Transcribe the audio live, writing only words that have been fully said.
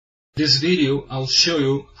this video I'll show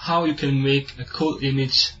you how you can make a cool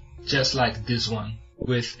image just like this one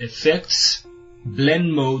with effects,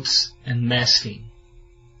 blend modes and masking.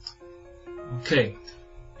 Okay,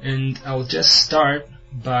 and I'll just start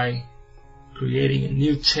by creating a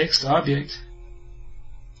new text object.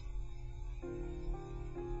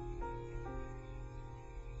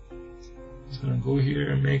 Just gonna go here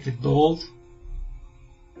and make it bold.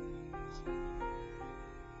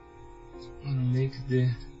 I'm gonna make the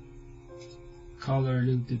color a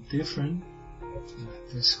little bit different. Yeah,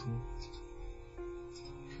 that's cool.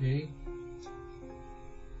 Okay.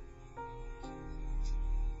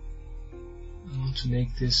 I want to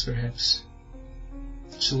make this perhaps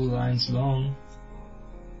 2 lines long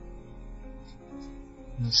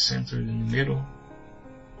and centered in the middle.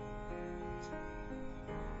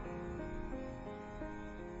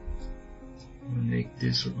 I'm gonna make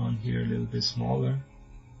this on here a little bit smaller.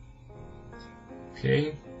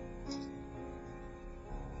 Okay.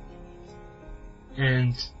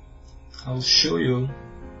 And I'll show you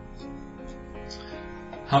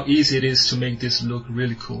how easy it is to make this look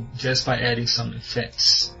really cool just by adding some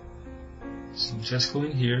effects. So just go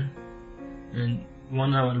in here, and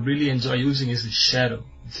one I would really enjoy using is the shadow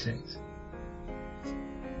effect.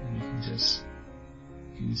 And you can just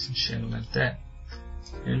give some shadow like that.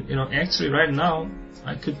 And you know, actually right now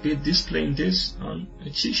I could be displaying this on a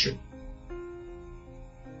t-shirt.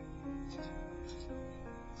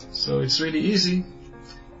 So it's really easy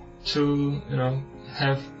to, you know,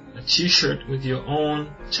 have a t-shirt with your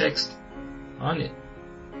own text on it.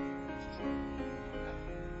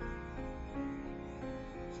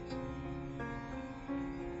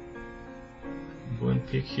 Go and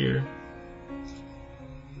pick here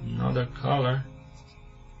another color.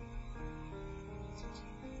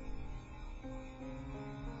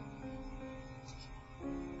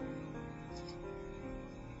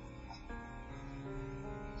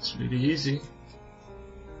 It's really easy.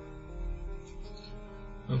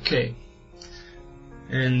 Okay,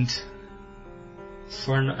 and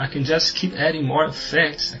I can just keep adding more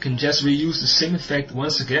effects. I can just reuse the same effect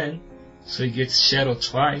once again, so it gets shadow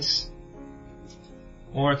twice.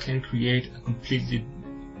 Or I can create a completely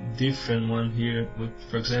different one here with,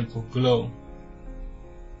 for example, glow.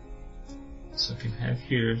 So I can have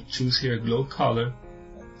here, choose here glow color.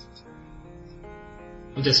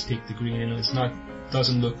 I'll just pick the green. You know, it's not,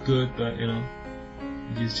 doesn't look good, but you know,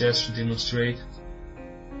 it is just to demonstrate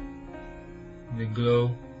the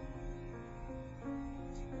glow.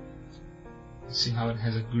 See how it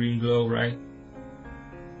has a green glow, right?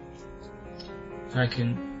 I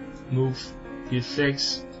can move the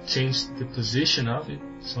effects, change the position of it,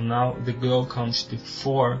 so now the glow comes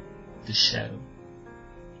before the shadow.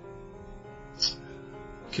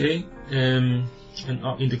 Okay, and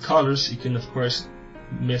in the colors you can of course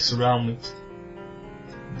mess around with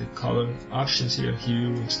the color options here,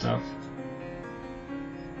 hue and stuff,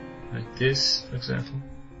 like this for example.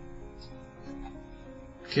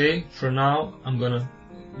 Okay, for now I'm gonna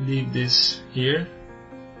leave this here,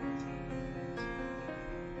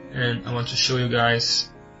 and I want to show you guys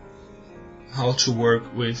how to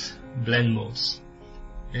work with blend modes.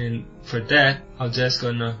 And for that I'm just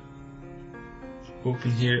gonna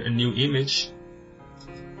open here a new image.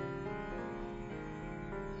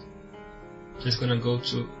 Just gonna go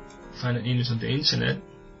to find an image on the internet.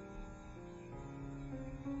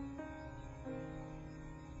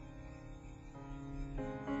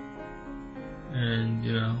 And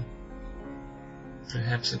you know,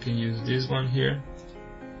 perhaps I can use this one here.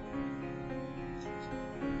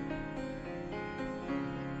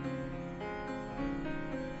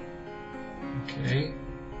 Okay,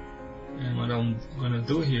 and what I'm gonna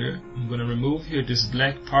do here, I'm gonna remove here this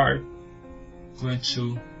black part. I'm going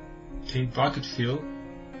to paint bucket fill.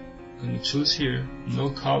 I'm gonna choose here no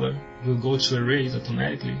color. It will go to erase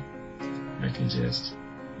automatically. I can just,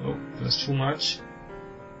 oh, that's too much.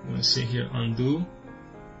 I'm gonna say here undo.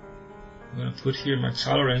 I'm gonna put here my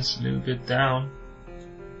tolerance a little bit down.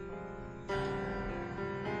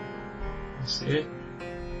 That's it.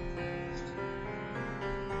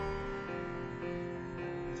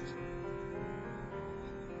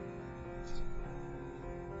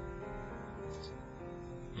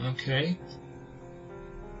 Okay.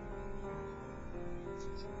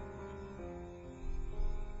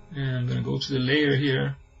 And I'm gonna go to the layer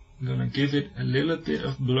here. I'm gonna give it a little bit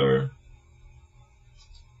of blur.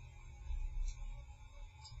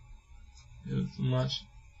 A little too much.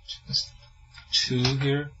 Just 2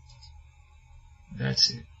 here.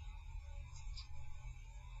 That's it.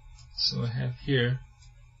 So I have here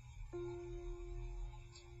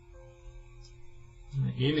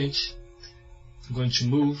my image. I'm going to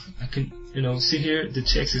move. I can, see here the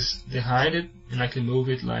text is behind it, and I can move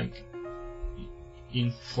it like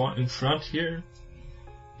in front here.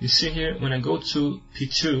 You see here, when I go to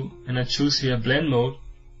P2 and I choose here blend mode,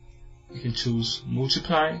 I can choose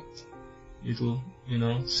multiply. It will,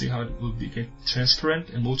 see how it will get transparent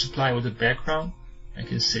and multiply with the background. I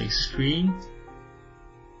can say screen.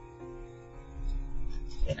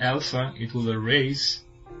 Alpha, it will erase.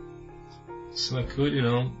 So I could,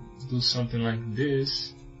 do something like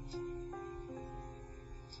this.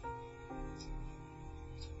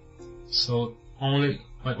 So only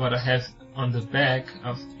what I have on the back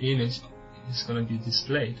of the image is going to be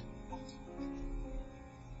displayed.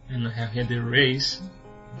 And I have here the erase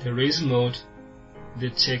mode.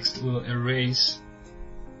 The text will erase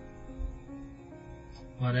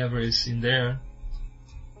whatever is in there.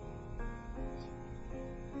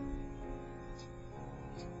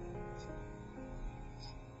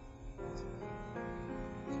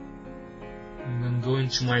 I'm going to go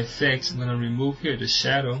into my effects. I'm going to remove here the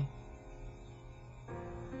shadow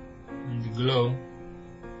and the glow.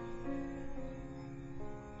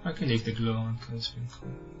 I can leave the glow on because it's really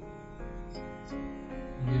cool.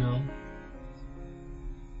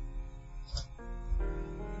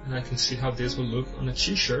 And I can see how this will look on a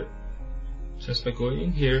t-shirt just by going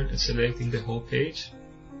in here and selecting the whole page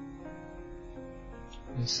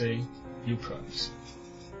and say view products.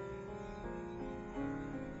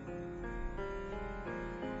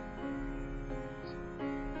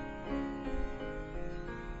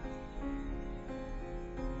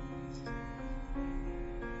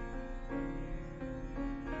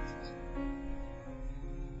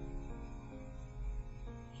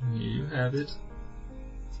 Here you have it.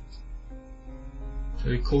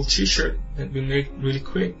 Very cool t-shirt that we made really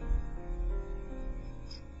quick.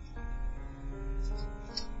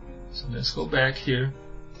 So let's go back here,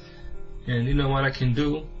 and you know what I can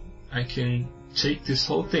do? I can take this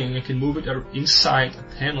whole thing, I can move it inside a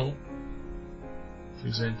panel. For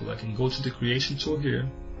example, I can go to the creation tool here,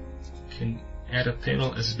 can add a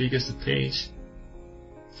panel as big as the page.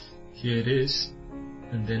 Here it is,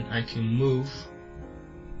 and then I can move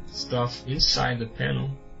stuff inside the panel.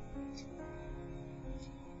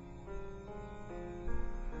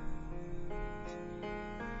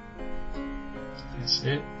 That's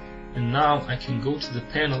it. And now I can go to the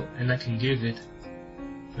panel and I can give it,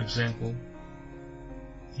 for example,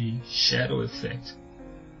 the shadow effect.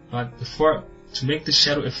 But to make the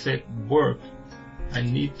shadow effect work, I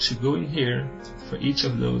need to go in here for each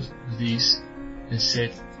of these and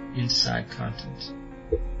set inside content.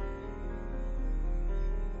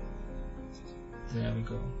 There we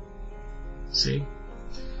go. See?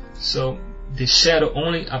 So the shadow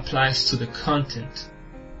only applies to the content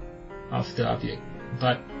of the object,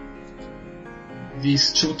 but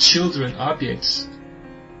these two children objects,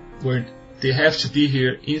 where they have to be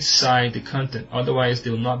here inside the content, otherwise they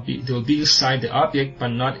will be inside the object but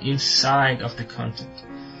not inside of the content.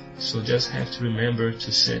 So just have to remember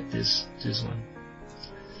to set this one.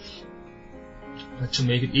 But to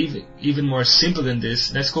make it even more simple than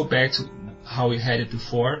this, let's go back to how we had it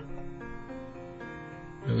before.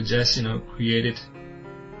 We would just create it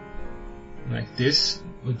like this,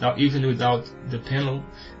 without the panel.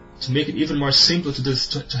 To make it even more simple,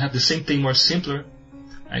 to have the same thing more simpler,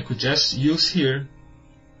 I could just use here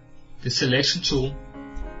the selection tool,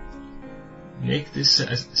 make this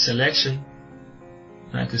selection,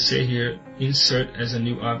 and I could say here insert as a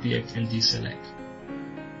new object and deselect.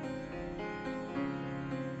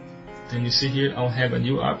 Then you see here I'll have a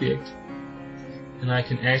new object, and I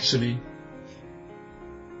can actually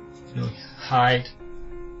hide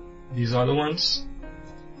these other ones.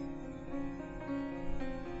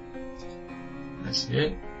 That's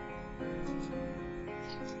it.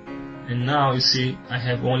 And now you see I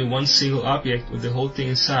have only one single object with the whole thing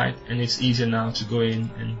inside, and it's easier now to go in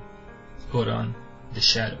and put on the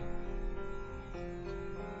shadow.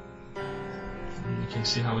 And you can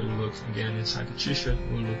see how it will look again inside the t-shirt.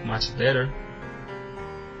 It will look much better.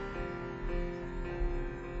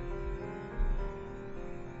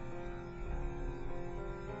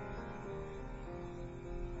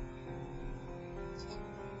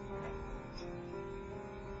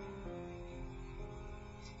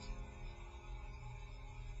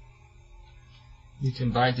 You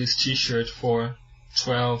can buy this t-shirt for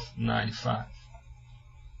 $12.95.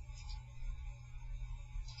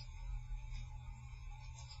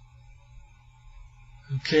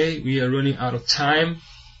 Okay, we are running out of time,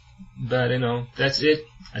 but that's it.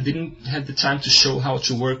 I didn't have the time to show how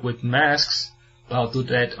to work with masks, but I'll do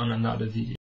that on another video.